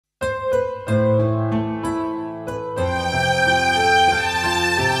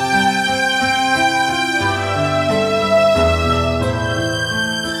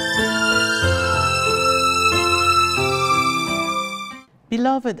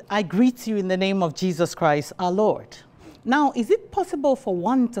beloved, I greet you in the name of Jesus Christ, our Lord. Now, is it possible for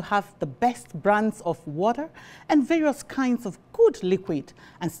one to have the best brands of water and various kinds of good liquid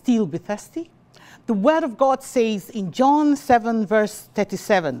and still be thirsty? The Word of God says in John 7, verse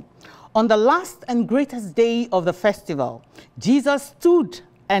 37, on the last and greatest day of the festival, Jesus stood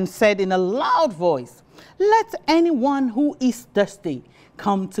and said in a loud voice, let anyone who is thirsty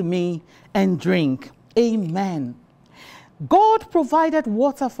come to me and drink. Amen. God provided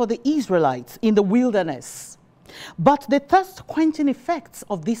water for the Israelites in the wilderness, but the thirst-quenching effects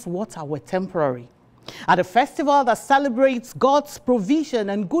of this water were temporary. At a festival that celebrates God's provision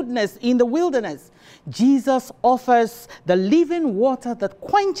and goodness in the wilderness, Jesus offers the living water that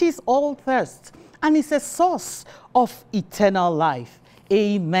quenches all thirst and is a source of eternal life.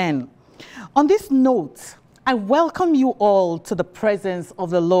 Amen. On this note, I welcome you all to the presence of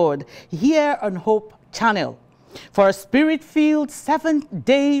the Lord here on Hope Channel for a spirit-filled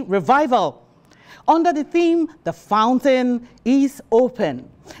 7th-day revival under the theme, The Fountain is Open.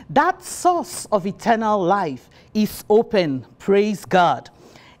 That source of eternal life is open. Praise God.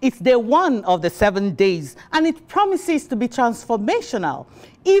 It's day 1 of the 7 days, and it promises to be transformational,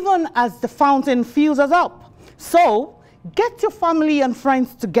 even as the fountain fills us up. So, get your family and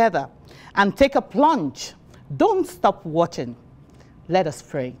friends together and take a plunge. Don't stop watching. Let us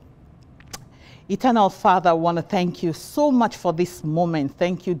pray. Eternal Father, I want to thank you so much for this moment.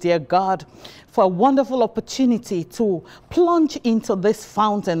 Thank you, dear God, for a wonderful opportunity to plunge into this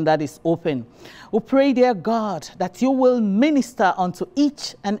fountain that is open. We pray, dear God, that you will minister unto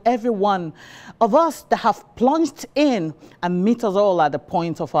each and every one of us that have plunged in and meet us all at the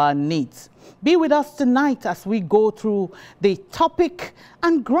point of our needs. Be with us tonight as we go through the topic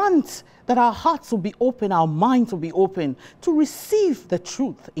and grant that our hearts will be open, our minds will be open to receive the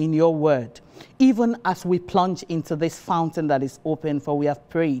truth in your word, even as we plunge into this fountain that is open, for we have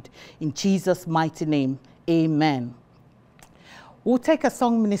prayed. In Jesus' mighty name, amen. We'll take a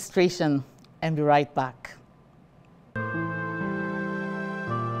song ministration and be right back.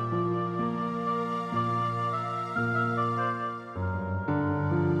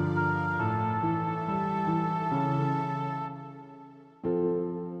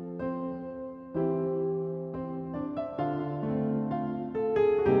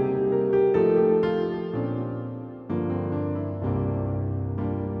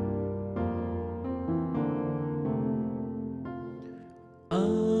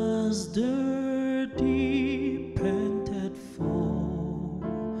 As the deep panted for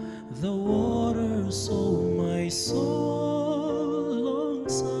the water, so my soul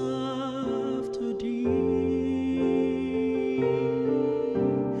longs after thee.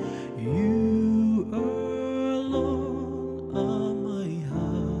 You alone are my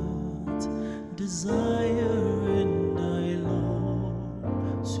heart's desire, and I long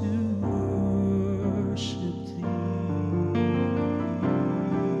to worship thee.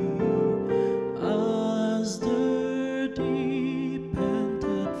 As the deep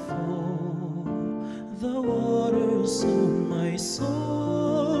panted for the water, so my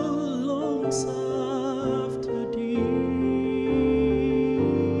soul longs after thee.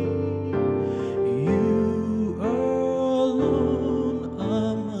 You alone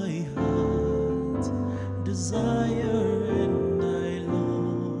are my heart's desire, and I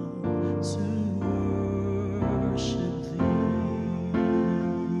long to worship thee.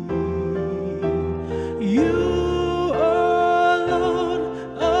 You alone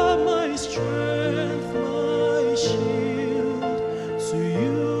are my strength, my shield. To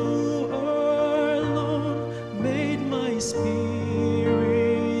you alone made my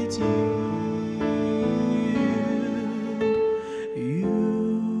spirit yield.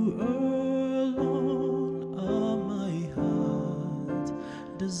 You alone are my heart's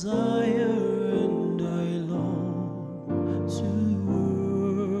desire, and I long to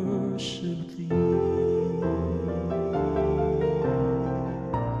worship thee.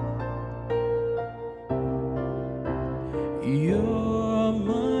 You're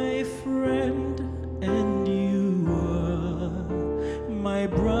my friend, and you are my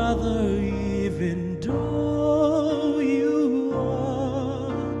brother, even though you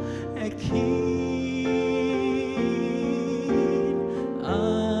are a king.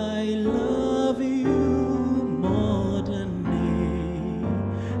 I love you more than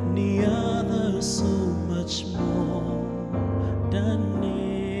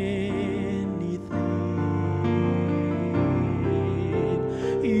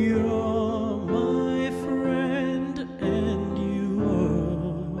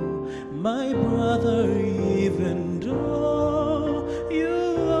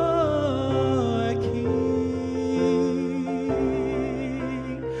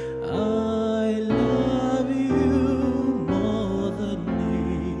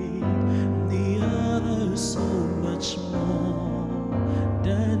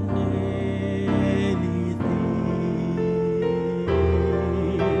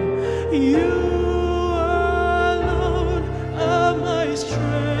You alone are my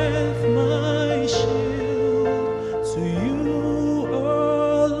strength, my shield. To you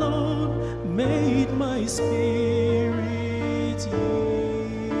alone made my spirit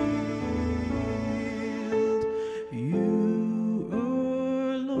yield. You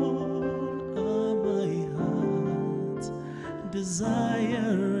alone are my heart's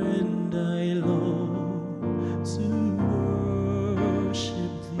desire, and I long to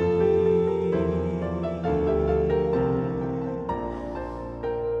worship thee.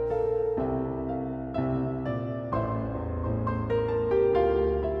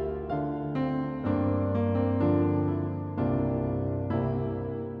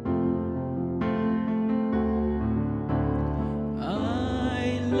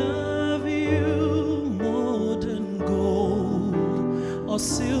 I love you more than gold or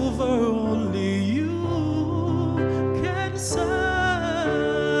silver, only you can satisfy.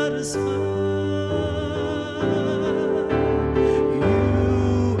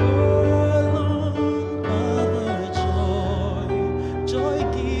 You alone are the joy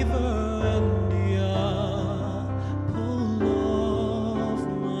giver, and the apple of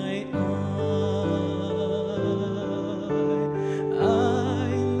my eye.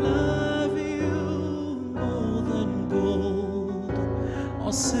 I love you more than gold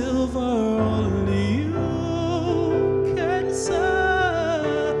or silver, only you can satisfy.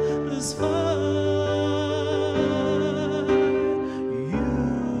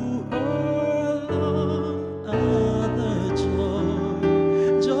 You alone are the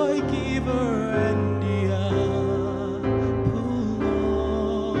joy giver, and the apple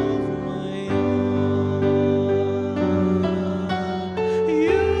of my eye.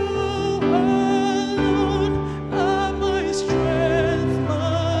 You alone are my strength,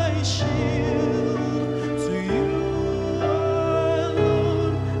 my shield. To you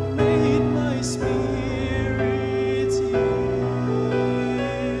alone made my spirit yield.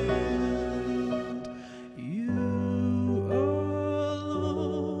 You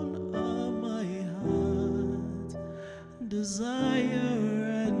alone are my heart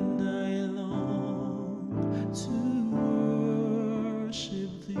desire, and I long to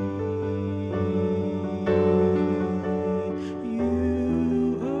worship thee. You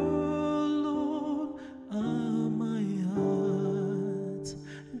alone are my heart's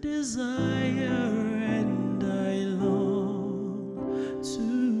desire, and I long to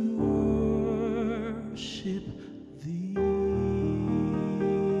worship thee.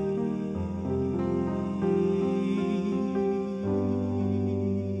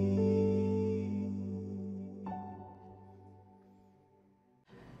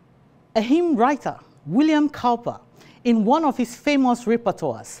 A hymn writer, William Cowper, in one of his famous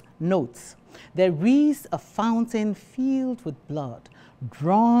repertoires, notes, "There is a fountain filled with blood,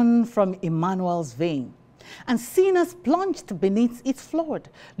 drawn from Emmanuel's vein, and sinners plunged beneath its flood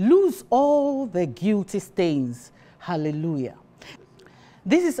lose all their guilty stains. Hallelujah."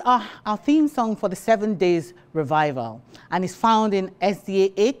 This is our theme song for the 7 Days Revival, and is found in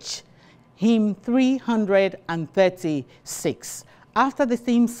SDAH, hymn 336. After the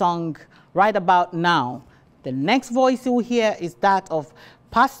theme song, right about now, the next voice you will hear is that of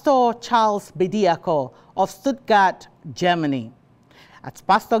Pastor Charles Bediako of Stuttgart, Germany. As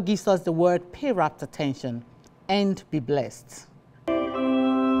Pastor gives us the word, pay rapt attention and be blessed.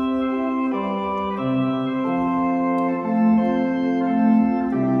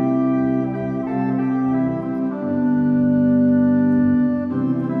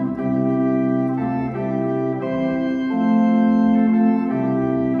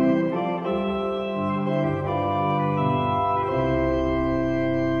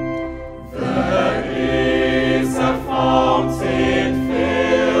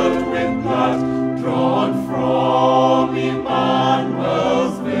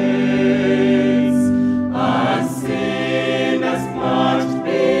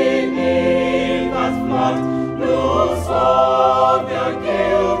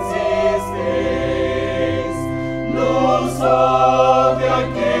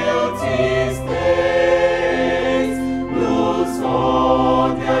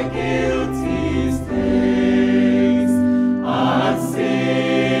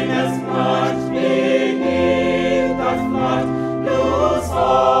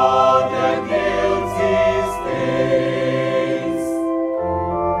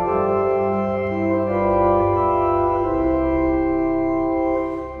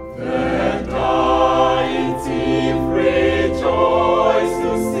 Rejoice.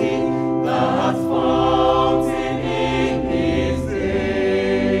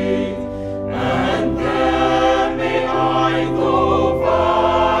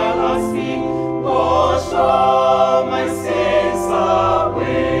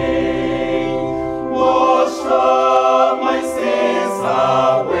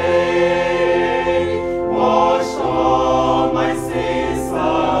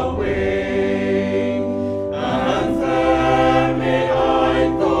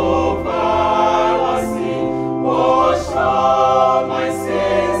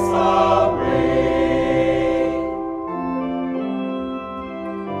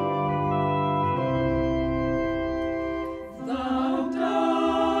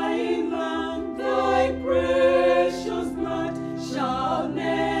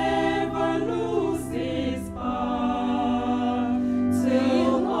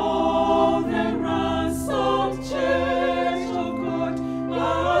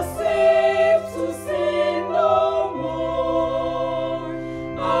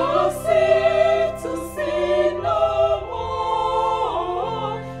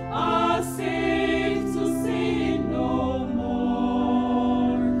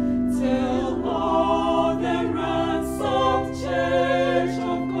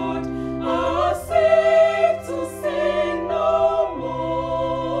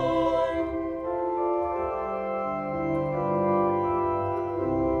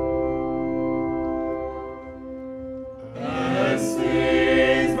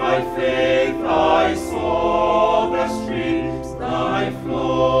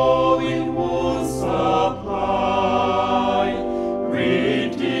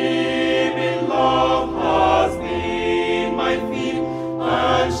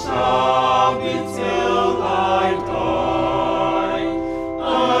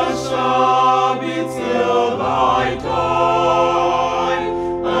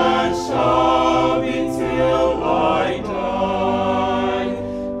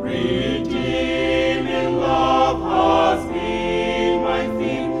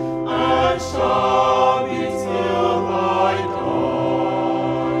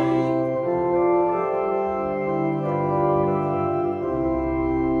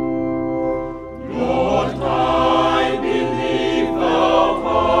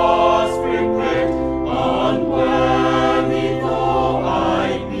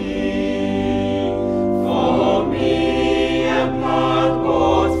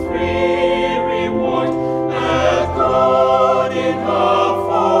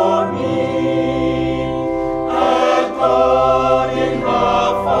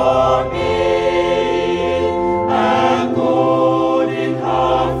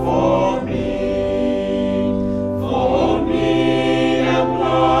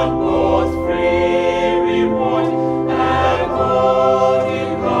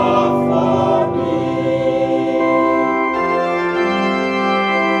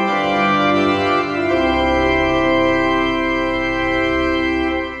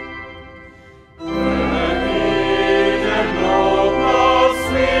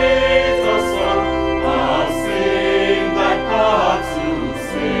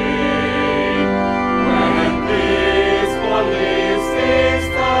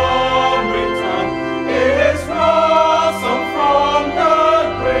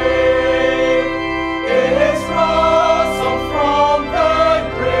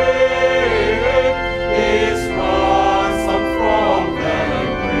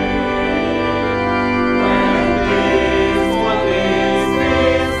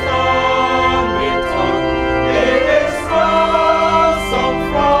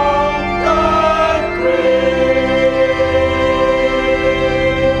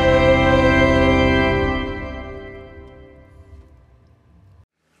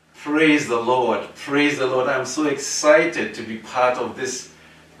 Praise the Lord. Praise the Lord. I'm so excited to be part of this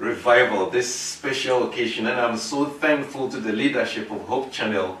revival, this special occasion, and I'm so thankful to the leadership of Hope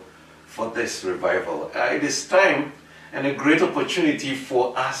Channel for this revival. It is time and a great opportunity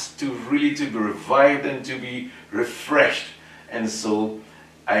for us to really to be revived and to be refreshed. And so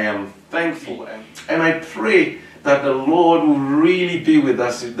I am thankful, and I pray that the Lord will really be with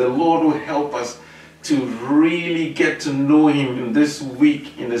us. The Lord will help us to really get to know Him in this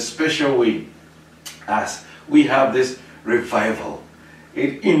week in a special way as we have this revival.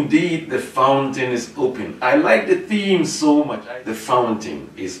 Indeed, the fountain is open. I like the theme so much. The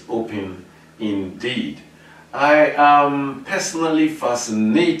fountain is open indeed. I am personally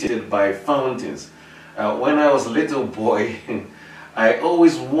fascinated by fountains. When I was a little boy, I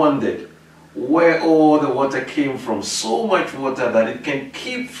always wondered where all the water came from. So much water that it can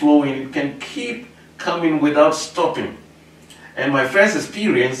keep flowing, it can keep coming without stopping. And my first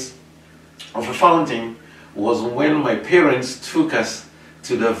experience of a fountain was when my parents took us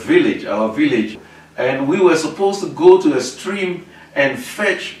to the village, our village, and we were supposed to go to a stream and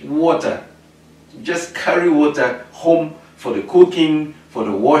fetch water, just carry water home for the cooking, for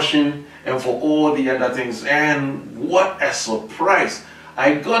the washing, and for all the other things. And what a surprise!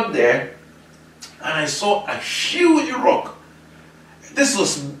 I got there and I saw a huge rock. This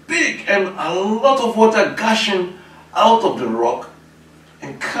was big, and a lot of water gushing out of the rock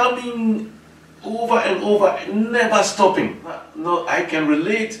and coming over and over, never stopping. No, I can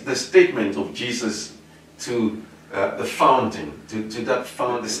relate the statement of Jesus to the fountain, to that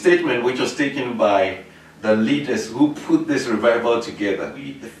fountain, the statement which was taken by the leaders who put this revival together.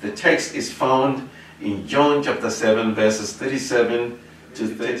 The text is found in John chapter 7, verses 37 to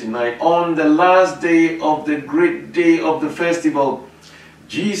 39. On the last day of the great day of the festival,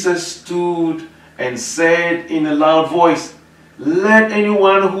 Jesus stood and said in a loud voice, "Let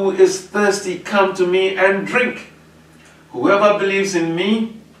anyone who is thirsty come to me and drink. Whoever believes in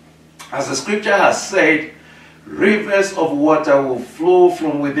me, as the scripture has said, rivers of water will flow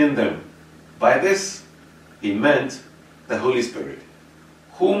from within them." By this, he meant the Holy Spirit,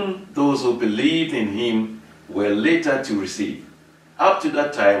 whom those who believed in him were later to receive. Up to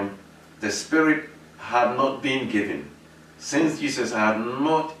that time, the Spirit had not been given, since Jesus had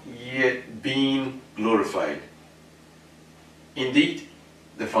not yet been glorified. Indeed,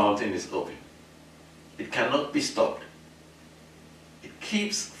 the fountain is open. It cannot be stopped. It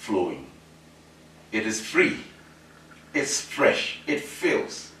keeps flowing. It is free. It's fresh. It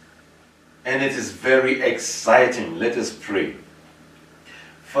fills. And it is very exciting. Let us pray.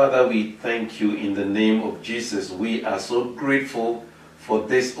 Father, we thank you in the name of Jesus. We are so grateful for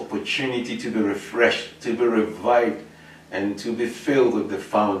this opportunity to be refreshed, to be revived, and to be filled with the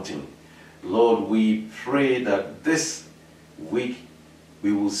fountain. Lord, we pray that this week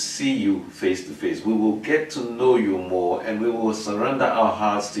we will see you face to face. We will get to know you more, and we will surrender our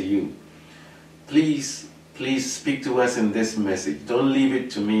hearts to you. Please speak to us in this message. Don't leave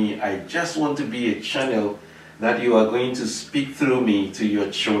it to me. I just want to be a channel that you are going to speak through me to your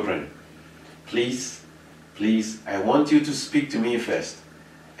children. Please, I want you to speak to me first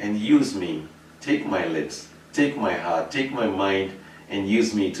and use me. Take my lips, take my heart, take my mind, and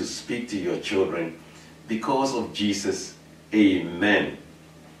use me to speak to your children. Because of Jesus, amen.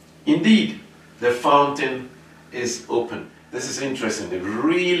 Indeed, the fountain is open. This is interesting.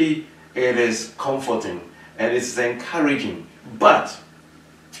 It is comforting and it's encouraging. But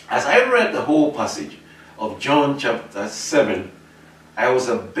as I read the whole passage of John chapter 7, I was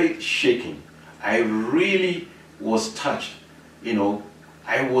a bit shaken. I really was touched.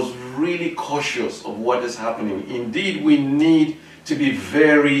 I was really cautious of what is happening. Indeed, we need to be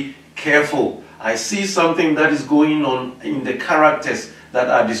very careful. I see something that is going on in the characters that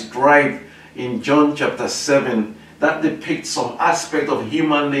are described in John chapter 7 that depicts some aspect of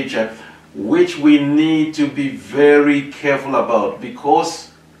human nature which we need to be very careful about,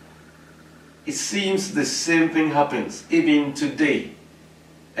 because it seems the same thing happens even today,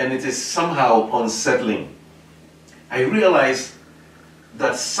 and it is somehow unsettling. I realize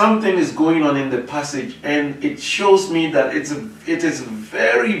that something is going on in the passage, and it shows me that it is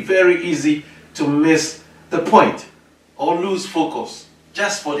very, very easy to miss the point or lose focus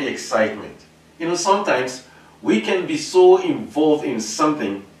just for the excitement. Sometimes we can be so involved in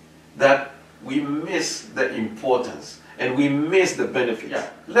something that we miss the importance and we miss the benefits. Yeah.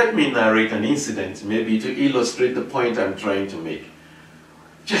 Let me narrate an incident maybe to illustrate the point I'm trying to make.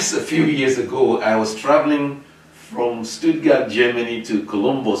 Just a few years ago, I was traveling from Stuttgart, Germany to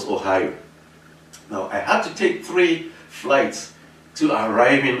Columbus, Ohio. Now, I had to take 3 flights to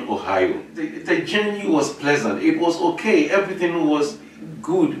arrive in Ohio. The journey was pleasant. It was okay. Everything was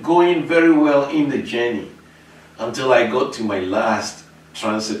good, going very well in the journey until I got to my last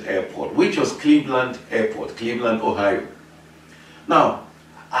transit airport, which was Cleveland Airport, Cleveland, Ohio. Now,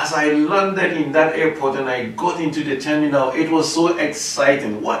 as I landed in that airport and I got into the terminal, it was so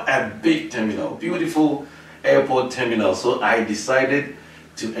exciting. What a big terminal, beautiful airport terminal. So I decided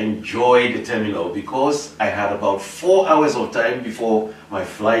to enjoy the terminal because I had about 4 hours of time before my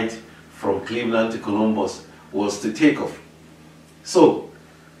flight from Cleveland to Columbus was to take off. So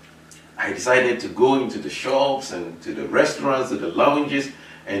I decided to go into the shops and to the restaurants, to the lounges,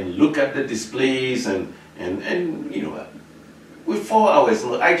 and look at the displays and you know, with 4 hours,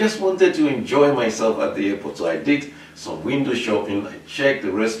 I just wanted to enjoy myself at the airport. So I did some window shopping, I checked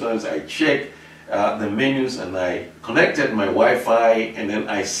the restaurants, I checked the menus, and I connected my Wi-Fi, and then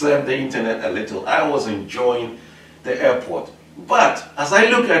I surfed the internet a little. I was enjoying the airport. But as I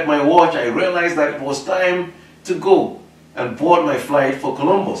looked at my watch, I realized that it was time to go and board my flight for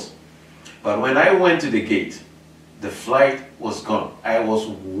Columbus. But when I went to the gate, the flight was gone. I was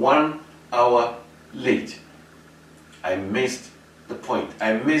 1 hour late. I missed the point.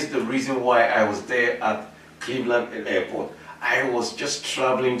 I missed the reason why I was there at Cleveland Airport. I was just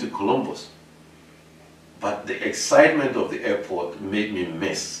traveling to Columbus. But the excitement of the airport made me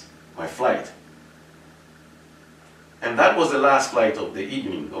miss my flight. And that was the last flight of the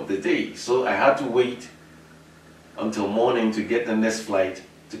evening, of the day. So I had to wait until morning to get the next flight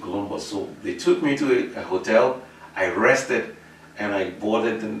to Columbus. So they took me to a hotel, I rested, and I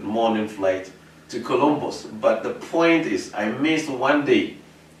boarded the morning flight to Columbus. But the point is, I missed 1 day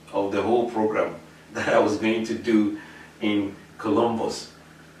of the whole program that I was going to do in Columbus.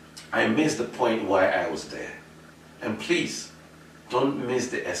 I missed the point why I was there. And please, don't miss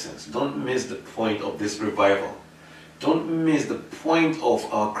the essence. Don't miss the point of this revival. Don't miss the point of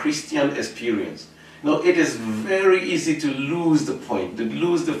our Christian experience. No, it is very easy to lose the point, to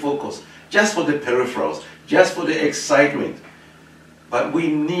lose the focus, just for the peripherals, just for the excitement. But we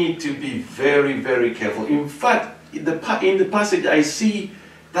need to be very, very careful. In fact, in the passage I see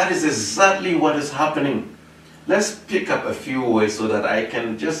that is exactly what is happening. Let's pick up a few words so that I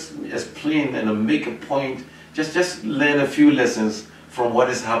can just explain and make a point, just learn a few lessons from what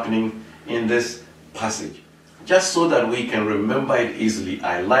is happening in this passage. Just so that we can remember it easily.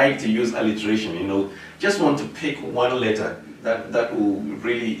 I like to use alliteration, you know, just want to pick one letter that will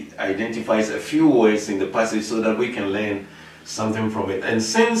really identifies a few words in the passage so that we can learn something from it. And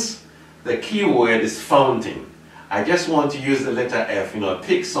since the key word is fountain, I just want to use the letter F, you know,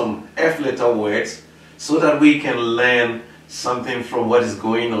 pick some F letter words so that we can learn something from what is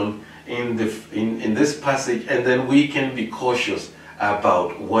going on in this passage, and then we can be cautious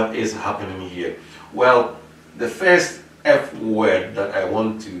about what is happening here. Well, the first F word that I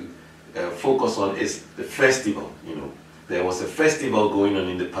want to focus on is the festival. You know, there was a festival going on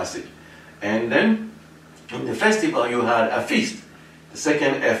in the passage, and then in the festival you had a feast. The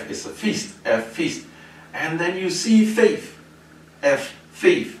second F is a feast, F feast, and then you see faith, F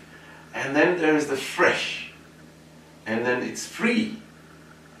faith, and then there is the fresh, and then it's free,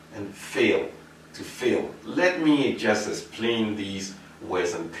 and fail, to fail. Let me just explain these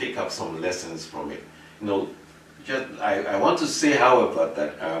words and pick up some lessons from it. You know, I want to say, however,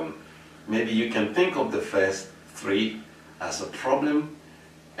 that maybe you can think of the first three as a problem,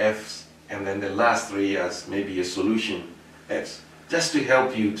 F's, and then the last three as maybe a solution, F's, just to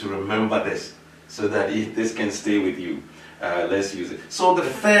help you to remember this, so that this can stay with you. Let's use it. So the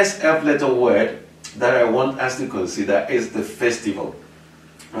first F letter word that I want us to consider is the festival.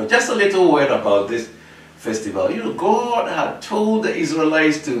 Now, just a little word about this festival. You know, God had told the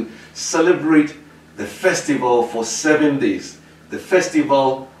Israelites to celebrate the festival for 7 days. The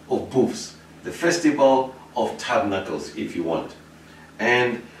festival of booths, the festival of tabernacles, if you want.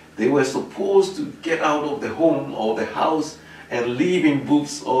 And they were supposed to get out of the home or the house and live in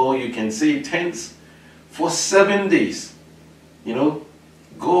booths, or you can say tents, for 7 days. You know,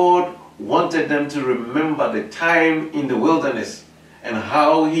 God wanted them to remember the time in the wilderness and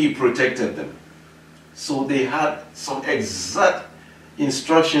how He protected them. So they had some exact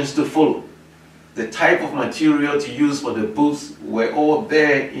instructions to follow. The type of material to use for the booths were all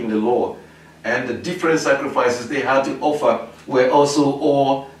there in the law, and the different sacrifices they had to offer were also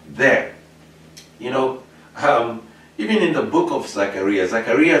all there. You know, even in the book of Zechariah,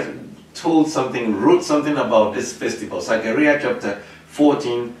 Zechariah wrote something about this festival. Zechariah chapter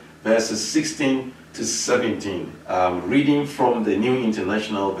 14, verses 16 to 17, reading from the New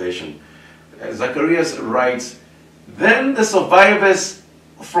International Version. Zacharias writes, "Then the survivors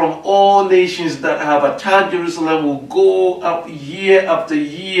from all nations that have attacked Jerusalem will go up year after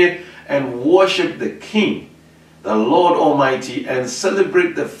year and worship the King, the Lord Almighty and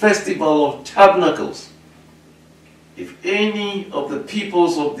celebrate the festival of tabernacles. If any of the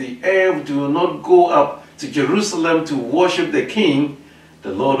peoples of the earth do not go up to Jerusalem to worship the King,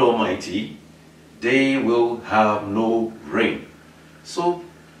 the Lord Almighty, they will have no rain. So,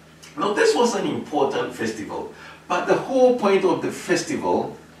 now this was an important festival, but the whole point of the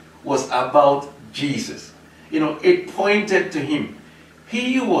festival was about Jesus. It pointed to him.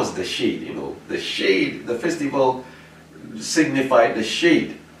 He was the shade, the shade. The festival signified the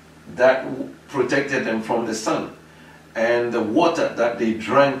shade that protected them from the sun, and the water that they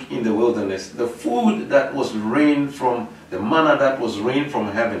drank in the wilderness, the food that was rained from, the manna that was rained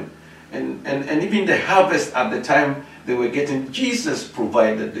from heaven, and even the harvest at the time they were getting. Jesus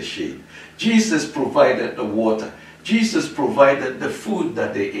provided the shade. Jesus provided the water. Jesus provided the food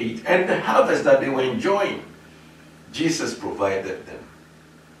that they ate and the harvest that they were enjoying. Jesus provided them.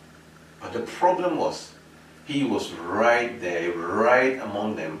 But the problem was, he was right there, right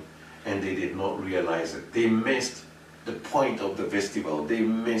among them, and they did not realize it. They missed the point of the festival. They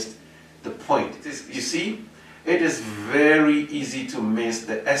missed the point. You see, it is very easy to miss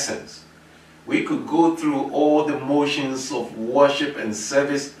the essence. We could go through all the motions of worship and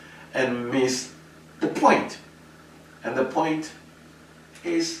service and miss the point. And the point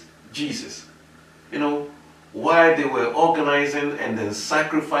is Jesus. While they were organizing and then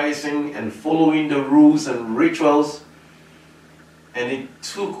sacrificing and following the rules and rituals, and it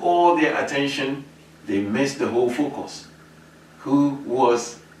took all their attention, they missed the whole focus. Who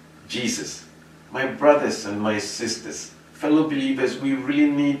was Jesus? My brothers and my sisters, fellow believers, we really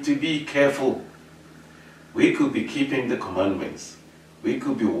need to be careful. We could be keeping the commandments. We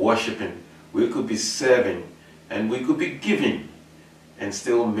could be worshiping. We could be serving. And we could be giving and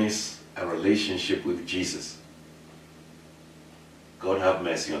still miss a relationship with Jesus. God have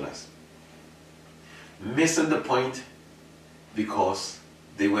mercy on us. Missing the point because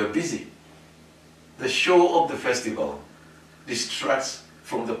they were busy. The show of the festival distracts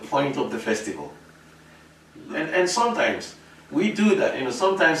from the point of the festival. And sometimes we do that.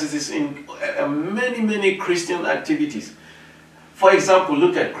 Sometimes it is in many Christian activities. For example,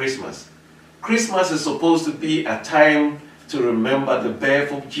 look at Christmas. Christmas is supposed to be a time to remember the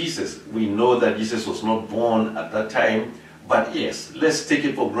birth of Jesus. We know that Jesus was not born at that time, but yes, let's take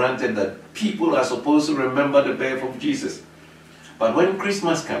it for granted that people are supposed to remember the birth of Jesus. But when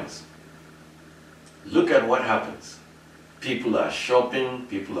Christmas comes, look at what happens. People are shopping,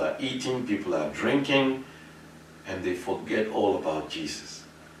 people are eating, people are drinking, and they forget all about Jesus.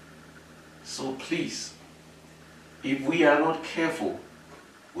 So please, if we are not careful,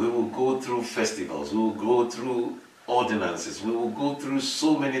 we will go through festivals, we will go through ordinances, we will go through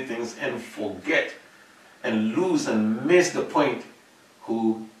so many things and forget and lose and miss the point,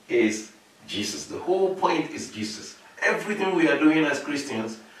 who is Jesus. The whole point is Jesus. Everything we are doing as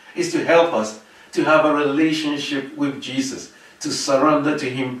Christians is to help us to have a relationship with Jesus, to surrender to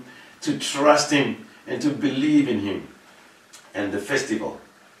him, to trust him, and to believe in him. And the festival,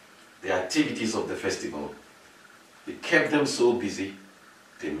 the activities of the festival, it kept them so busy,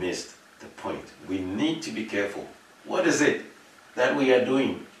 they missed the point. We need to be careful. What is it that we are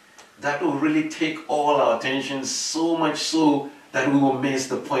doing that will really take all our attention, so much so that we will miss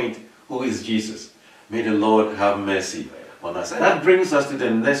the point, who is Jesus? May the Lord have mercy on us. And that brings us to the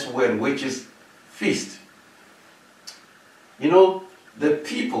next word, which is feast. The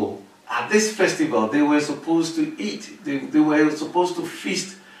people at this festival, they were supposed to eat, they were supposed to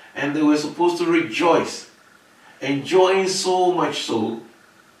feast, and they were supposed to rejoice, enjoying so much so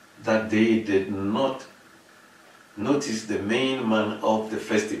that they did not notice the main man of the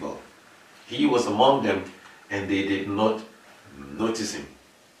festival. He was among them, and they did not notice him.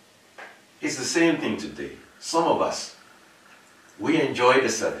 It's the same thing today. Some of us, we enjoy the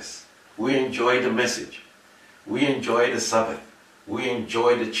service, we enjoy the message, we enjoy the Sabbath, we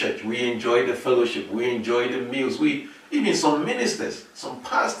enjoy the church, we enjoy the fellowship, we enjoy the meals, even some ministers, some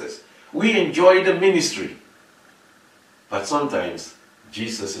pastors, we enjoy the ministry. But sometimes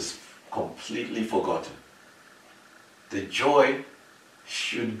Jesus is completely forgotten. The joy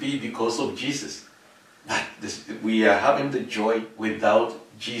should be because of Jesus. But we are having the joy without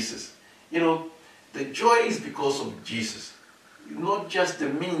Jesus. The joy is because of Jesus, not just the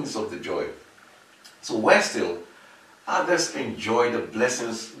means of the joy. So while still others enjoy the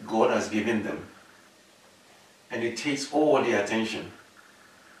blessings God has given them, and it takes all their attention,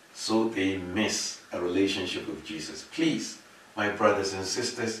 so they miss a relationship with Jesus. Please, my brothers and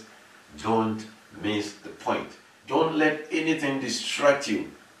sisters, don't miss the point. Don't let anything distract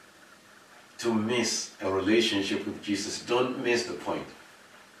you to miss a relationship with Jesus. Don't miss the point.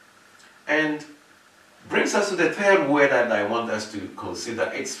 And Brings us to the third word that I want us to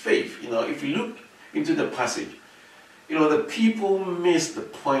consider. It's faith. If you look into the passage, the people miss the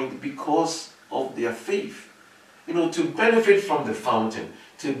point because of their faith. To benefit from the fountain,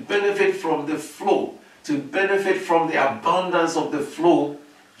 to benefit from the flow, to benefit from the abundance of the flow,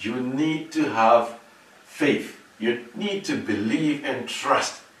 you need to have faith. You need to believe and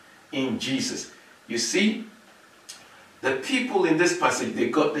trust in Jesus. You see, the people in this passage, they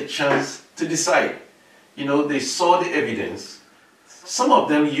got the chance to decide. They saw the evidence. Some of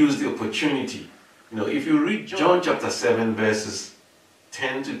them used the opportunity. If you read John chapter 7, verses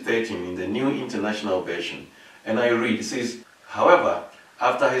 10 to 13 in the New International Version, and I read, it says, "However,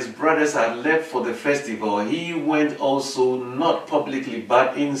 after his brothers had left for the festival, he went also not publicly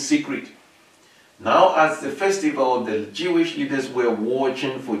but in secret. Now at the festival, the Jewish leaders were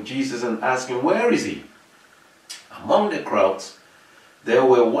watching for Jesus and asking, 'Where is he?' Among the crowds, there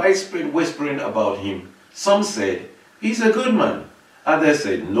were widespread whispering about him. Some said, 'He's a good man.' Others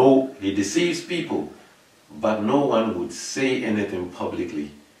said, 'No, he deceives people.' But no one would say anything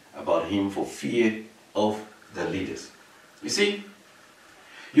publicly about him for fear of the leaders." You see,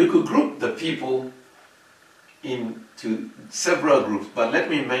 you could group the people into several groups, but let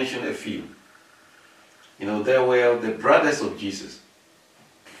me mention a few. There were the brothers of Jesus,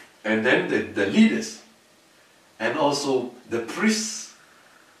 and then the leaders, and also the priests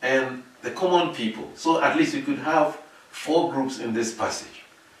and the common people. So at least you could have 4 groups in this passage.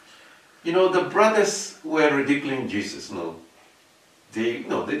 The brothers were ridiculing Jesus. They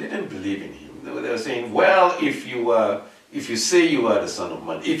didn't believe in him. They were saying, "Well, if you say you are the Son of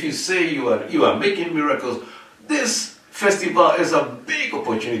Man, if you say you are making miracles, this festival is a big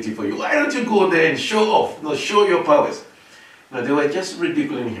opportunity for you. Why don't you go there and show off? Show your powers." They were just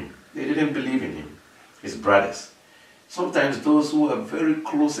ridiculing him. They didn't believe in him. His brothers. Sometimes those who are very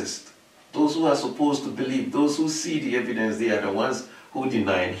closest, those who are supposed to believe, those who see the evidence, they are the ones who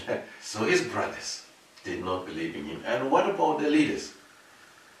deny. So his brothers did not believe in him. And what about the leaders?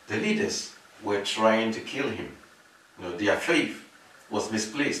 The leaders were trying to kill him. Their faith was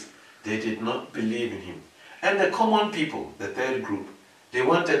misplaced. They did not believe in him. And the common people, the third group, they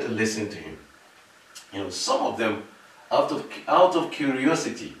wanted to listen to him. Some of them out of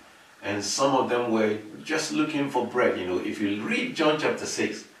curiosity, and some of them were just looking for bread. If you read John chapter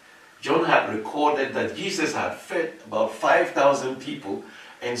 6, John had recorded that Jesus had fed about 5,000 people,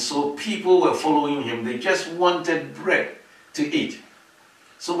 and so people were following him. They just wanted bread to eat.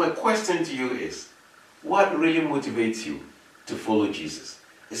 So my question to you is, what really motivates you to follow Jesus?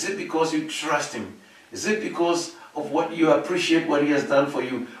 Is it because you trust him? Is it because of what you appreciate what he has done for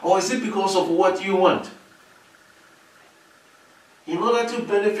you? Or is it because of what you want? In order to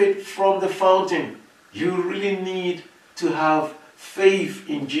benefit from the fountain, you really need to have faith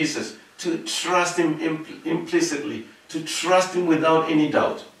in Jesus, to trust him implicitly, to trust him without any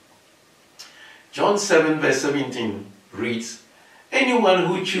doubt. John 7 verse 17 reads, "Anyone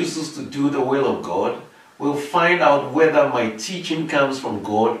who chooses to do the will of God will find out whether my teaching comes from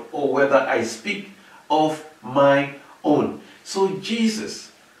God or whether I speak of my own." So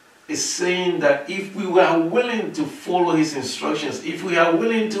Jesus is saying that if we are willing to follow his instructions, if we are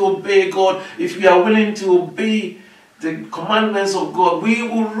willing to obey God, if we are willing to obey the commandments of God, we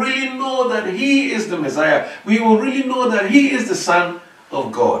will really know that he is the Messiah. We will really know that he is the Son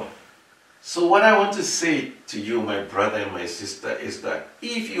of God. So what I want to say to you, my brother and my sister, is that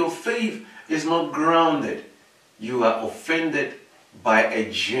if your faith is not grounded, you are offended by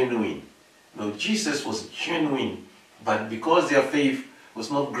a genuine. Jesus was genuine, but because their faith was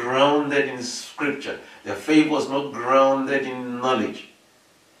not grounded in Scripture, their faith was not grounded in knowledge,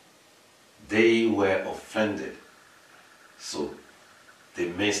 they were offended. So they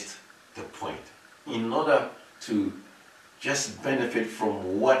missed the point. In order to just benefit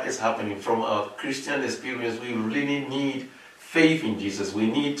from what is happening from our Christian experience, we really need faith in Jesus. We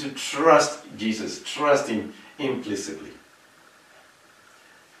need to trust Jesus, trust him implicitly.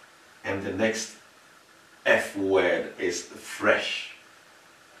 And the next F word is fresh.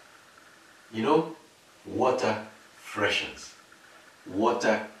 Water freshens,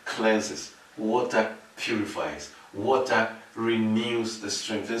 water cleanses, water purifies, water renews the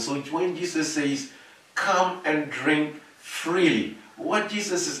strength. And so when Jesus says, "Come and drink freely," what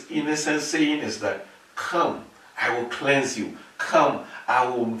Jesus is in essence saying is that, "Come, I will cleanse you. Come, I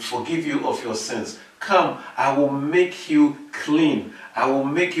will forgive you of your sins. Come, I will make you clean. I will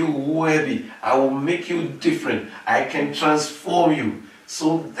make you worthy. I will make you different. I can transform you."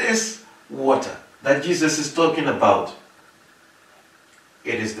 So this water that Jesus is talking about,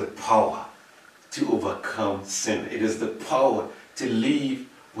 it is the power to overcome sin. It is the power to live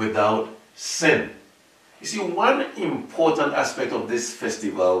without sin. You see, one important aspect of this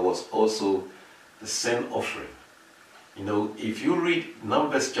festival was also the sin offering. You know, if you read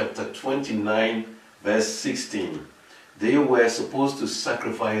Numbers chapter 29, verse 16, they were supposed to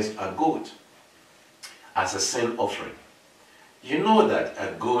sacrifice a goat as a sin offering. You know that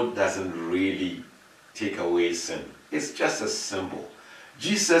a goat doesn't really take away sin. It's just a symbol.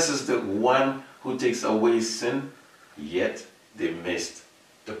 Jesus is the one who takes away sin, yet they missed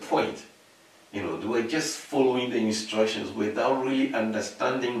the point. You know, they were just following the instructions without really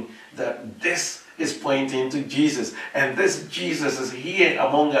understanding that this is pointing to Jesus. And this Jesus is here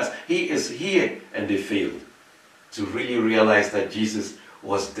among us. He is here. And they failed to really realize that Jesus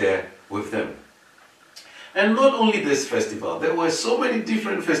was there with them. And not only this festival, there were so many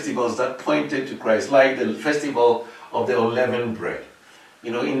different festivals that pointed to Christ, like the festival of the unleavened bread.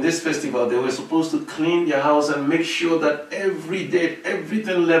 You know, in this festival, they were supposed to clean their house and make sure that every day,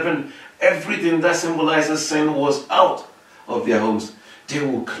 everything leavened, everything that symbolizes sin was out of their homes. They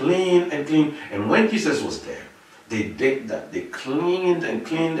will clean and clean. And when Jesus was there, they did that. They cleaned and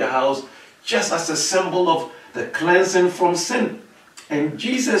cleaned the house just as a symbol of the cleansing from sin. And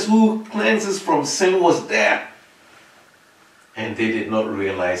Jesus, who cleanses from sin, was there. And they did not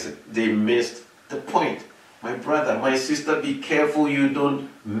realize it. They missed the point. My brother, my sister, be careful you don't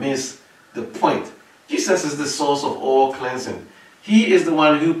miss the point. Jesus is the source of all cleansing. He is the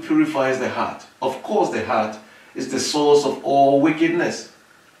one who purifies the heart. Of course, the heart is the source of all wickedness.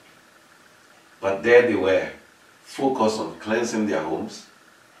 But there they were, focused on cleansing their homes,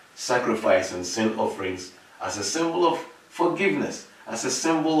 sacrificing sin offerings as a symbol of forgiveness, as a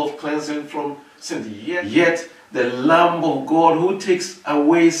symbol of cleansing from sin. Yet the Lamb of God who takes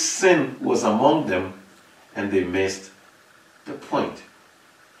away sin was among them, and they missed the point.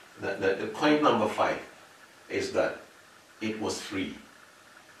 The point number 5 is that it was free.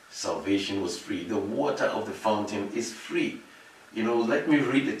 Salvation was free. The water of the fountain is free. You know, let me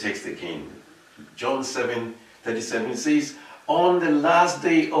read the text again. John 7:37 says, on the last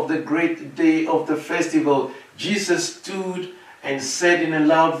day of the great day of the festival, Jesus stood and said in a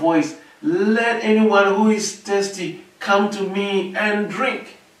loud voice, let anyone who is thirsty come to me and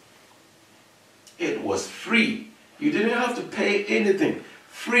drink. It was free. You didn't have to pay anything.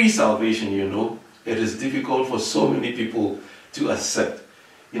 Free salvation, you know. It is difficult for so many people to accept.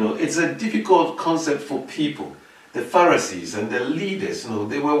 You know, it's a difficult concept for people. The Pharisees and the leaders, you know,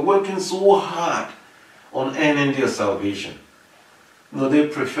 they were working so hard on earning their salvation. You know, they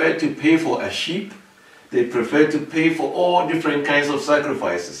preferred to pay for a sheep. They preferred to pay for all different kinds of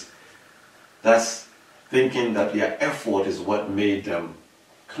sacrifices. That's thinking that their effort is what made them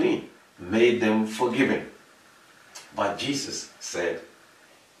clean, made them forgiven. But Jesus said,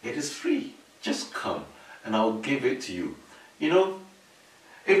 it is free. Just come and I'll give it to you. You know,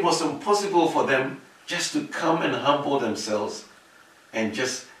 it was impossible for them just to come and humble themselves and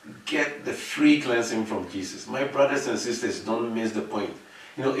just get the free cleansing from Jesus. My brothers and sisters, don't miss the point.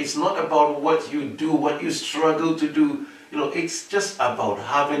 You know, it's not about what you do, what you struggle to do. You know, it's just about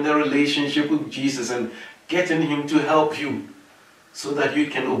having a relationship with Jesus and getting Him to help you so that you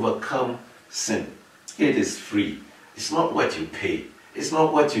can overcome sin. It is free. It's not what you pay. It's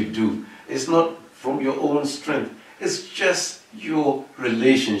not what you do. It's not from your own strength. It's just your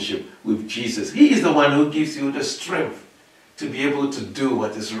relationship with Jesus. He is the one who gives you the strength to be able to do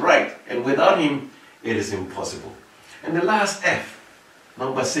what is right. And without Him, it is impossible. And the last F,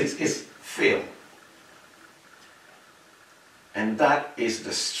 number 6, is fail. And that is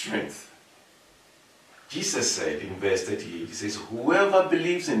the strength. Jesus said in verse 38, He says, whoever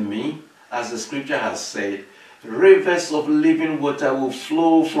believes in me, as the scripture has said, rivers of living water will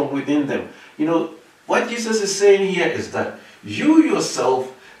flow from within them. You know, what Jesus is saying here is that you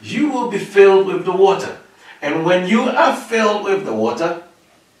yourself, you will be filled with the water. And when you are filled with the water,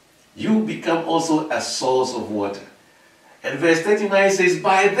 you become also a source of water. And verse 39 says,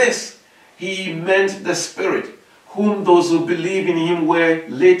 by this He meant the Spirit, whom those who believe in Him were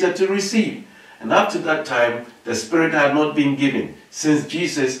later to receive. And up to that time, the Spirit had not been given, since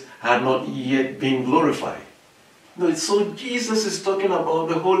Jesus had not yet been glorified. No, so Jesus is talking about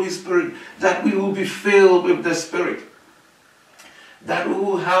the Holy Spirit, that we will be filled with the Spirit, that we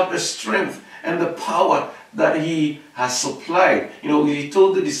will have the strength and the power that He has supplied. You know, He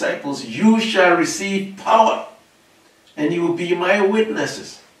told the disciples, you shall receive power, and you will be my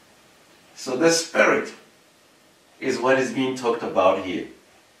witnesses. So the Spirit is what is being talked about here.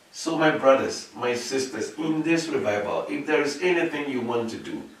 So my brothers, my sisters, in this revival, if there is anything you want to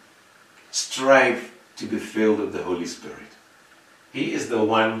do, strive to be filled with the Holy Spirit. He is the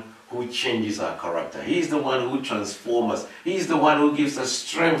one who changes our character. He's the one who transforms us. He's the one who gives us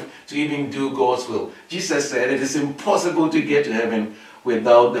strength to even do God's will. Jesus said it is impossible to get to heaven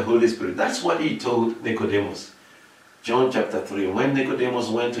without the Holy Spirit. That's what he told Nicodemus. John chapter 3, when Nicodemus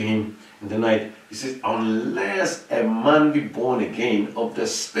went to him in the night, he says, unless a man be born again of the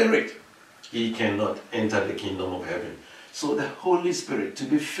Spirit, he cannot enter the kingdom of heaven. So the Holy Spirit, to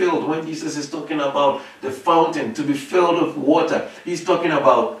be filled, when Jesus is talking about the fountain, to be filled with water, he's talking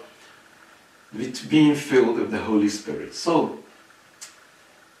about being filled with the Holy Spirit. So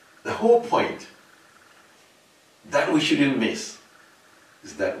the whole point that we shouldn't miss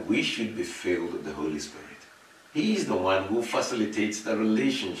is that we should be filled with the Holy Spirit. He is the one who facilitates the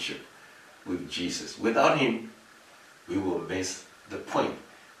relationship with Jesus. Without him, we will miss the point.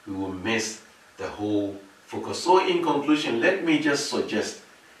 We will miss the whole focus. So in conclusion, let me just suggest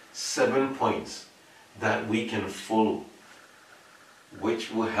 7 points that we can follow,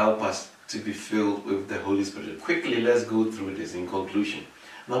 which will help us to be filled with the Holy Spirit. Quickly, let's go through this in conclusion.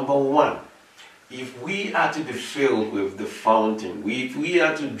 Number 1, if we are to be filled with the fountain, if we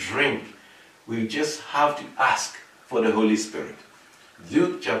are to drink, we just have to ask for the Holy Spirit.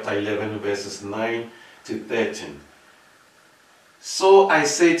 Luke chapter 11 verses 9 to 13. So I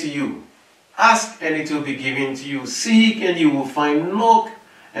say to you, ask and it will be given to you. Seek and you will find. Knock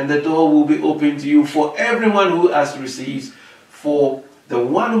and the door will be opened to you. For everyone who asks receives. For the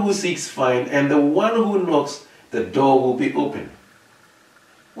one who seeks finds. And the one who knocks, the door will be opened.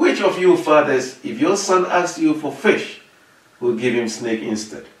 Which of you fathers, if your son asks you for fish, will give him snake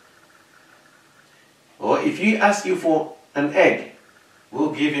instead? Or if he asks you for an egg,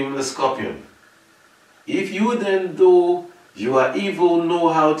 will give him a scorpion? If you then, though you are evil, know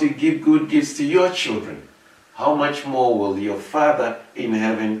how to give good gifts to your children, how much more will your Father in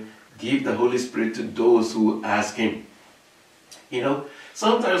heaven give the Holy Spirit to those who ask him? You know,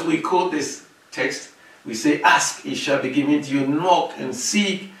 sometimes we quote this text, we say, ask, it shall be given to you, knock and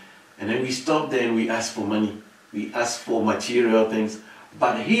seek, and then we stop there and we ask for money. We ask for material things.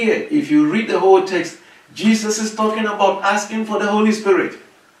 But here, if you read the whole text, Jesus is talking about asking for the Holy Spirit.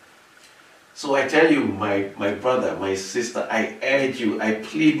 So I tell you, my brother, my sister, I urge you, I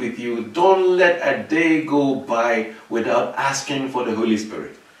plead with you, don't let a day go by without asking for the Holy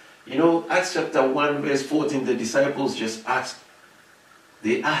Spirit. You know, Acts chapter 1 verse 14, the disciples just asked.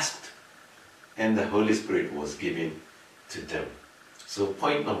 They asked, and the Holy Spirit was given to them. So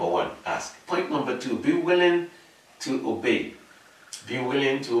point number 1, ask. Point number 2, be willing to obey. Be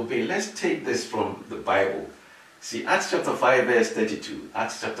willing to obey. Let's take this from the Bible. See, Acts chapter 5 verse 32.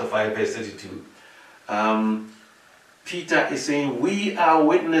 Acts chapter 5 verse 32. Peter is saying, we are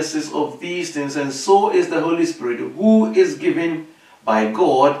witnesses of these things, and so is the Holy Spirit, who is given by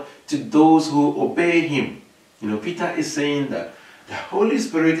God to those who obey him. You know, Peter is saying that the Holy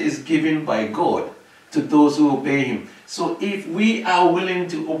Spirit is given by God to those who obey him. So if we are willing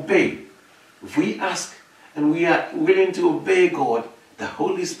to obey, if we ask and we are willing to obey God, the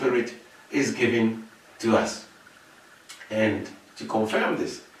Holy Spirit is given to us. And to confirm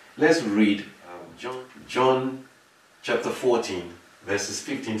this, let's read John chapter 14, verses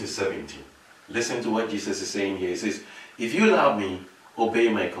 15 to 17. Listen to what Jesus is saying here. He says, if you love me, obey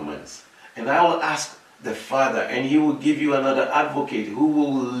my commands. And I will ask the Father, and he will give you another advocate who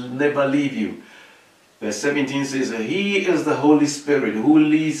will never leave you. Verse 17 says, he is the Holy Spirit who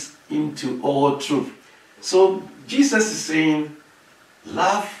leads into all truth. So Jesus is saying,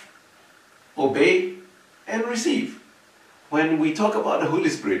 love, obey, and receive. When we talk about the Holy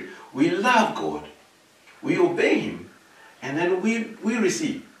Spirit, we love God, we obey him, and then we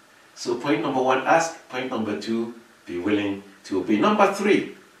receive. So point number 1, ask. Point number 2, be willing to obey. Number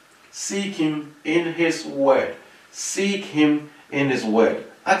 3, seek him in his word. Seek him in his word.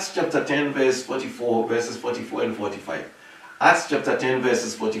 Acts chapter 10 verse 44, verses 44 and 45. Acts chapter 10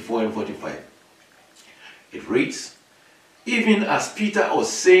 verses 44 and 45. It reads, even as Peter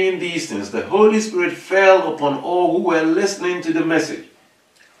was saying these things, the Holy Spirit fell upon all who were listening to the message.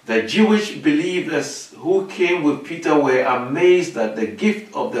 The Jewish believers who came with Peter were amazed that the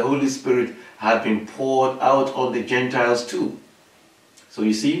gift of the Holy Spirit had been poured out on the Gentiles too. So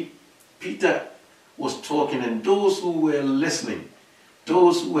you see, Peter was talking, and those who were listening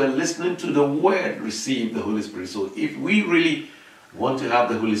to the word received the Holy Spirit. So if we really want to have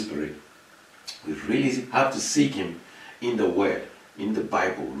the Holy Spirit, we really have to seek him in the word, in the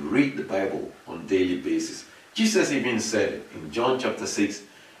Bible. Read the Bible on a daily basis. Jesus even said it in John chapter 6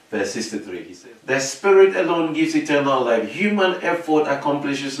 verse 63. He says, the Spirit alone gives eternal life. Human effort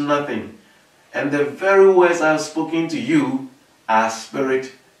accomplishes nothing. And the very words I have spoken to you are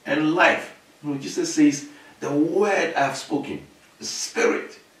spirit and life. You know, Jesus says, the word I have spoken, the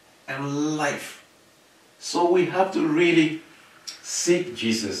spirit and life. So we have to really seek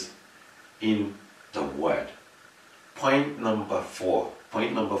Jesus in the Word. Point number 4.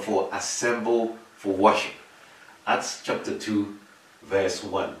 Point number 4, assemble for worship. Acts chapter 2, verse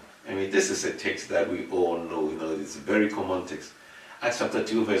 1. I mean, this is a text that we all know. It's a very common text. Acts chapter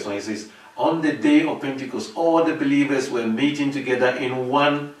 2, verse 1, it says, on the day of Pentecost, all the believers were meeting together in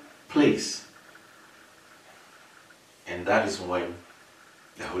one place. And that is when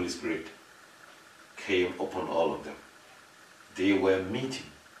the Holy Spirit came upon all of them. They were meeting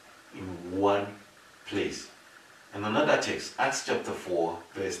in one place. And another text, Acts chapter 4,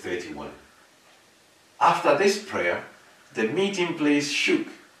 verse 31. After this prayer, the meeting place shook,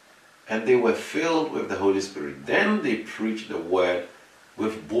 and they were filled with the Holy Spirit. Then they preached the word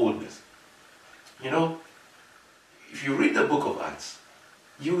with boldness. If you read the book of Acts,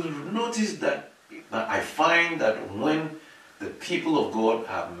 you will notice that I find that when the people of God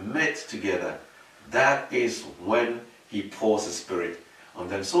have met together, that is when He pours His Spirit on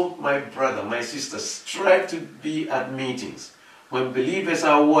them. So my brother, my sister, strive to be at meetings when believers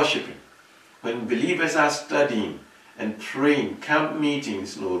are worshiping, when believers are studying and praying, camp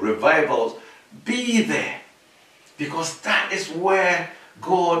meetings, revivals. Be there, because that is where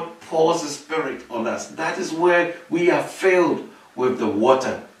God pours His Spirit on us. That is where we are filled with the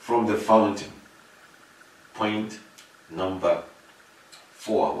water from the fountain. Point number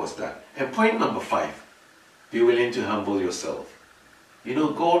 4 was that. And point number 5, be willing to humble yourself.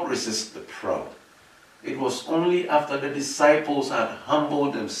 God resists the proud. It was only after the disciples had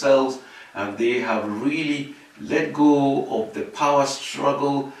humbled themselves and they have really let go of the power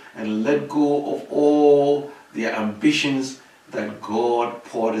struggle and let go of all their ambitions that God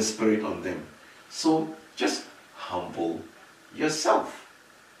poured His Spirit on them. So just humble yourself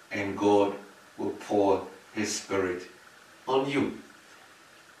and God will pour His Spirit on you.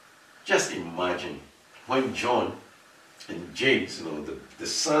 Just imagine when John and James, the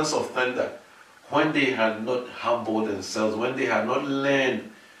sons of thunder, when they had not humbled themselves, when they had not learned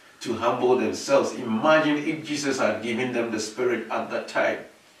to humble themselves. Imagine if Jesus had given them the Spirit at that time.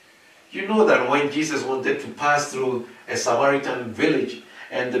 You know that when Jesus wanted to pass through a Samaritan village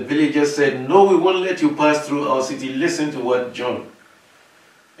and the villagers said, no, we won't let you pass through our city. Listen to what John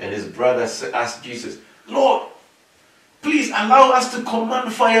and his brother asked Jesus. Lord, please allow us to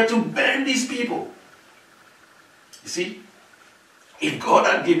command fire to burn these people. You see, if God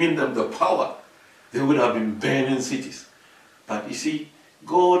had given them the power, they would have been burning cities. But you see,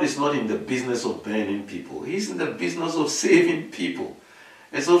 God is not in the business of burning people. He's in the business of saving people.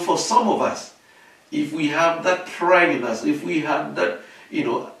 And so for some of us, if we have that pride in us, if we have that,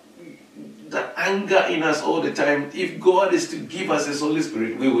 that anger in us all the time, if God is to give us His Holy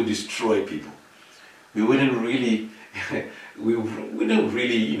Spirit, we will destroy people. We wouldn't really,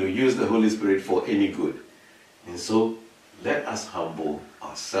 use the Holy Spirit for any good. And so let us humble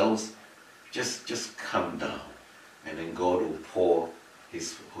ourselves, just calm down, and then God will pour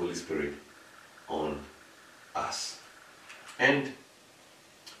His Holy Spirit on us. And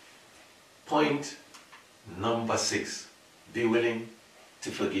point number 6, be willing to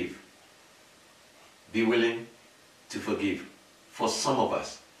forgive. Be willing to forgive. For some of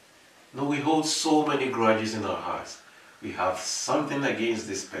us, we hold so many grudges in our hearts. We have something against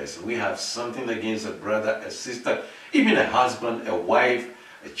this person. We have something against a brother, a sister, even a husband, a wife,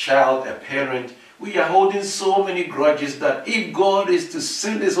 a child, a parent. We are holding so many grudges that if God is to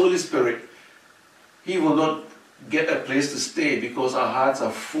send His Holy Spirit, He will not get a place to stay, because our hearts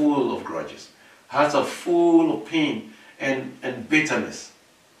are full of grudges. Hearts are full of pain and bitterness.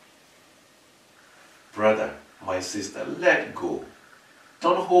 Brother, my sister, let go.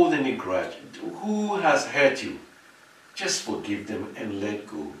 Don't hold any grudge. Who has hurt you? Just forgive them and let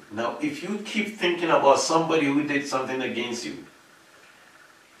go. Now, if you keep thinking about somebody who did something against you,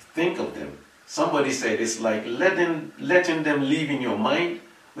 think of them. Somebody said it's like letting them live in your mind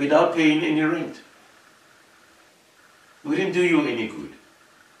without paying any rent. It wouldn't do you any good.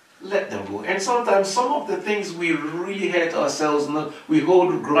 Let them go. And sometimes some of the things we really hurt ourselves, we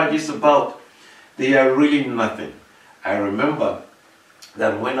hold grudges about, they are really nothing. I remember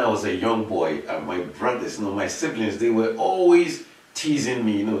that when I was a young boy, my brothers, my siblings, they were always teasing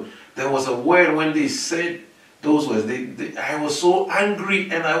me. There was a word when they said those words, I was so angry,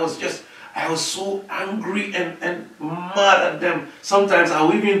 and I was so angry and mad at them. Sometimes I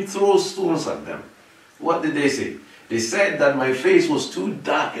would even throw stones at them. What did they say? They said that my face was too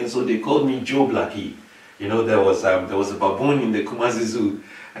dark, and so they called me Joe Blackie. There was a baboon in the Kumasi Zoo,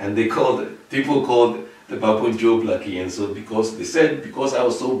 and people called the baboon Joe Blackie. And so because I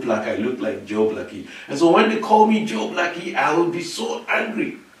was so black, I looked like Joe Blackie. And so when they called me Joe Blackie, I would be so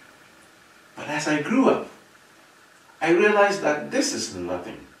angry. But as I grew up, I realized that this is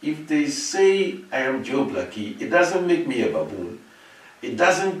nothing. If they say I am Joe Blackie, it doesn't make me a baboon. It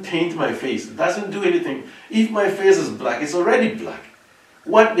doesn't paint my face. It doesn't do anything. If my face is black, it's already black.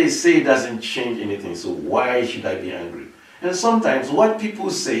 What they say doesn't change anything, so why should I be angry? And sometimes what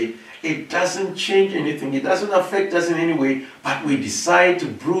people say, it doesn't change anything. It doesn't affect us in any way, but we decide to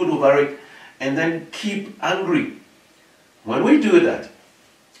brood over it and then keep angry. When we do that,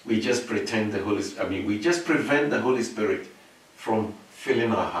 we just prevent the Holy Spirit from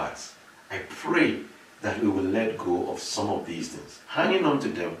filling our hearts. I pray that we will let go of some of these things. Hanging on to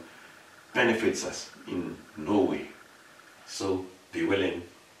them benefits us in no way. So be willing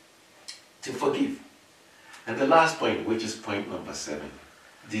to forgive. And the last point, which is point number 7,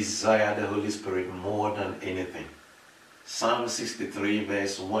 desire the Holy Spirit more than anything. Psalm 63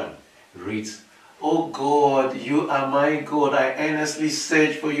 verse 1 reads, "O God, you are my God. I earnestly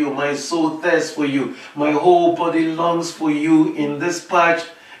search for you. My soul thirsts for you. My whole body longs for you in this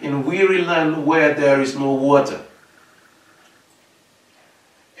parched and weary land where there is no water."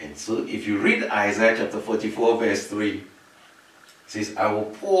 And so if you read Isaiah chapter 44 verse 3, it says, "I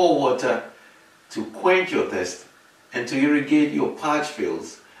will pour water to quench your thirst and to irrigate your parched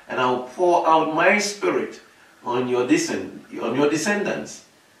fields, and I will pour out my spirit on your descendants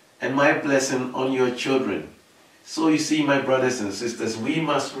and my blessing on your children." So you see, my brothers and sisters, we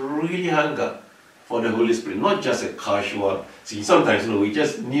must really hunger for the Holy Spirit, not just a casual. See, sometimes we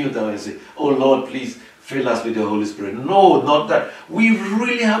just kneel down and say, "Oh Lord, please fill us with the Holy Spirit." No, not that. We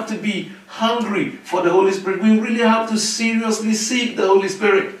really have to be hungry for the Holy Spirit. We really have to seriously seek the Holy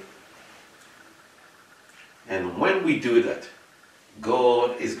Spirit. And when we do that,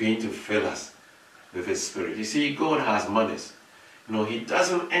 God is going to fill us with His Spirit. You see, God has manners. He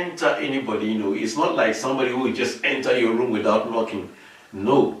doesn't enter anybody. It's not like somebody who will just enter your room without knocking.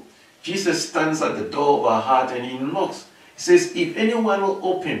 No. Jesus stands at the door of our heart and He knocks. He says, "If anyone will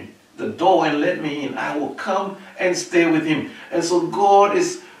open the door and let me in, I will come and stay with him." And so God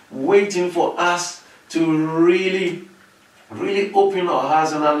is waiting for us to really open our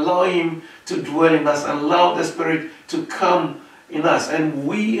hearts and allow Him to dwell in us, and allow the Spirit to come in us. And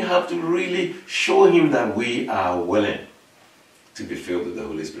we have to really show Him that we are willing to be filled with the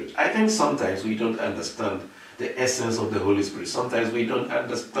Holy Spirit. I think sometimes we don't understand the essence of the Holy Spirit. Sometimes we don't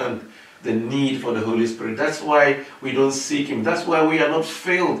understand the need for the Holy Spirit. That's why we don't seek Him. That's why we are not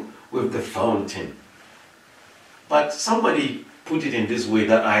filled with the fountain. But somebody put it in this way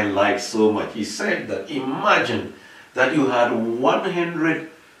that I like so much. He said that imagine that you had 100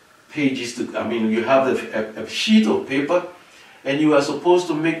 pages you have a sheet of paper and you are supposed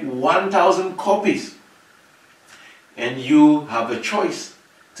to make 1,000 copies. And you have a choice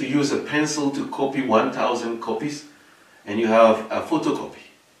to use a pencil to copy 1,000 copies, and you have a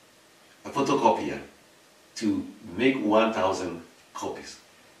photocopier to make 1,000 copies.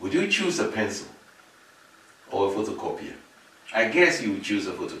 Would you choose a pencil or a photocopier? I guess you would choose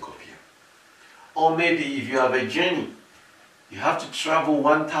a photocopier. Or maybe if you have a journey, you have to travel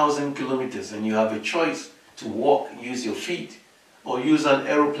 1,000 kilometers and you have a choice to walk, use your feet, or use an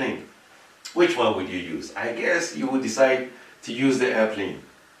aeroplane. Which one would you use? I guess you would decide to use the airplane.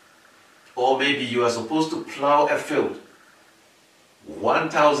 Or maybe you are supposed to plow a field,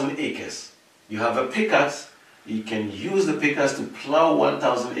 1,000 acres. You have a pickaxe, you can use the pickaxe to plow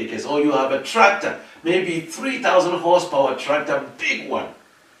 1,000 acres. Or you have a tractor, maybe 3,000 horsepower tractor, big one.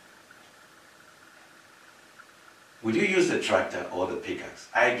 Would you use the tractor or the pickaxe?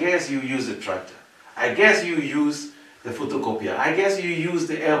 I guess you use the tractor. I guess you use the photocopier. I guess you use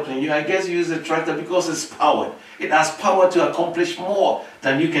the airplane. I guess you use the tractor because it's powered. It has power to accomplish more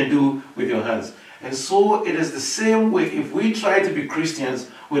than you can do with your hands. And so it is the same way if we try to be Christians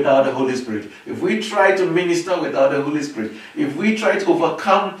without the Holy Spirit, if we try to minister without the Holy Spirit, if we try to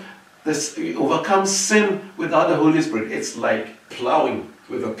overcome sin without the Holy Spirit, it's like plowing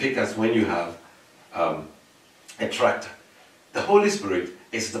with a pickaxe when you have a tractor. The Holy Spirit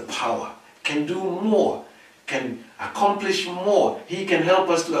is the power, can do more, can accomplish more. He can help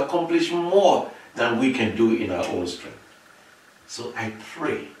us to accomplish more than we can do in our own strength. So I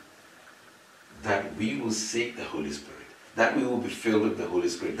pray that we will seek the Holy Spirit, that we will be filled with the Holy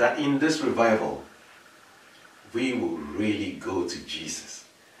Spirit, that in this revival we will really go to Jesus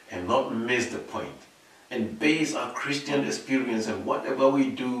and not miss the point and base our Christian experience and whatever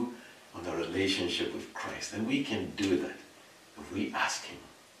we do on the relationship with Christ. And we can do that if we ask Him,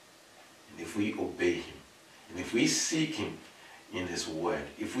 and if we obey Him, and if we seek Him in His Word,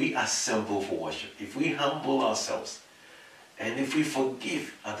 if we assemble for worship, if we humble ourselves, and if we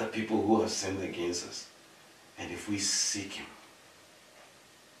forgive other people who have sinned against us, and if we seek Him.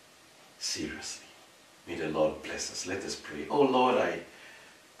 seriously. May the Lord bless us. Let us pray. Oh Lord, I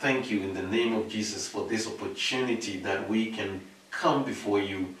thank you in the name of Jesus for this opportunity that we can come before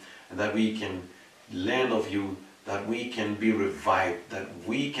you and that we can learn of you, that we can be revived, that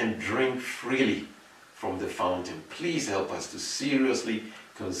we can drink freely from the fountain. Please help us to seriously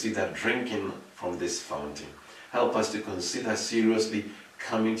consider drinking from this fountain. Help us to consider seriously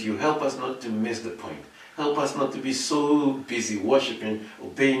coming to you. Help us not to miss the point. Help us not to be so busy worshiping,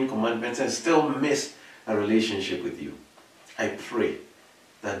 obeying commandments, and still miss a relationship with you. I pray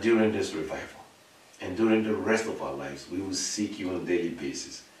that during this revival and during the rest of our lives, we will seek you on a daily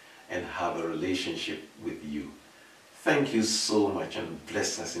basis and have a relationship with you. Thank you so much, and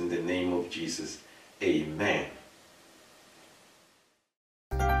bless us in the name of Jesus. Amen.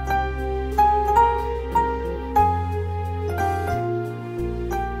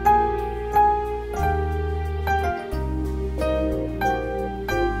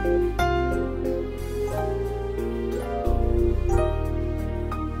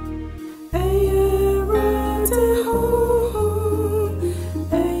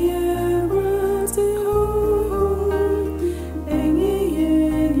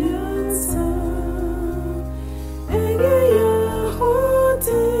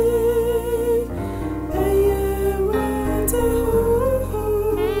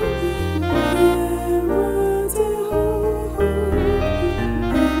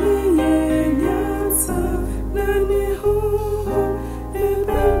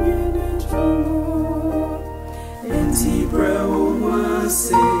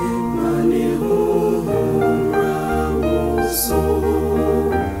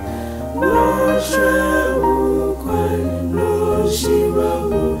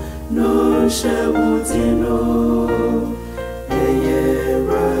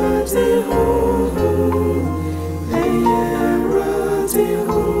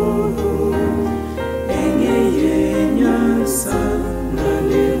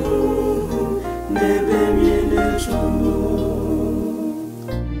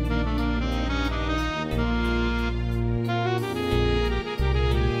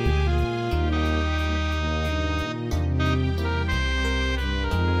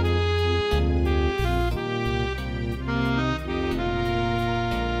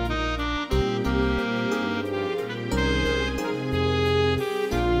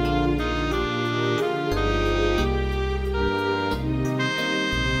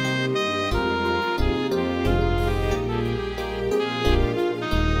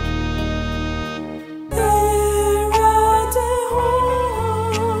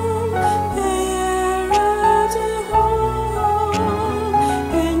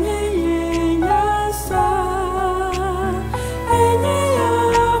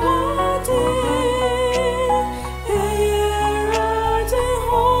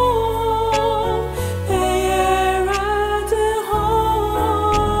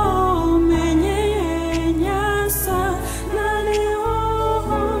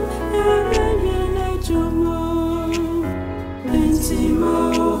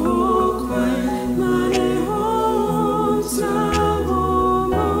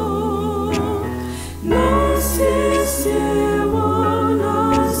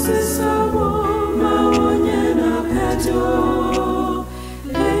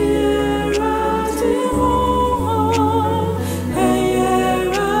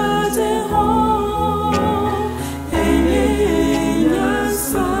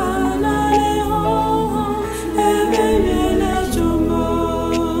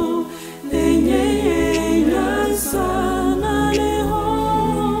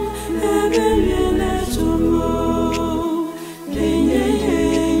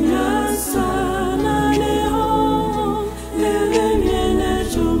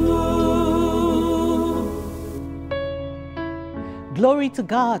 Glory to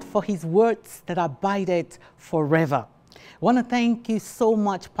God for his words that abided forever. I want to thank you so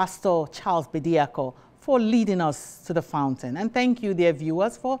much, Pastor Charles Bediako, for leading us to the fountain. And thank you, dear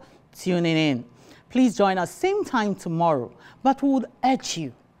viewers, for tuning in. Please join us same time tomorrow, but we would urge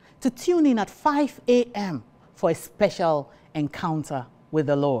you to tune in at 5 a.m. for a special encounter with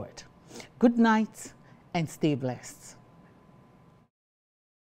the Lord. Good night and stay blessed.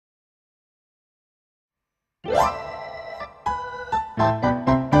 Thank you.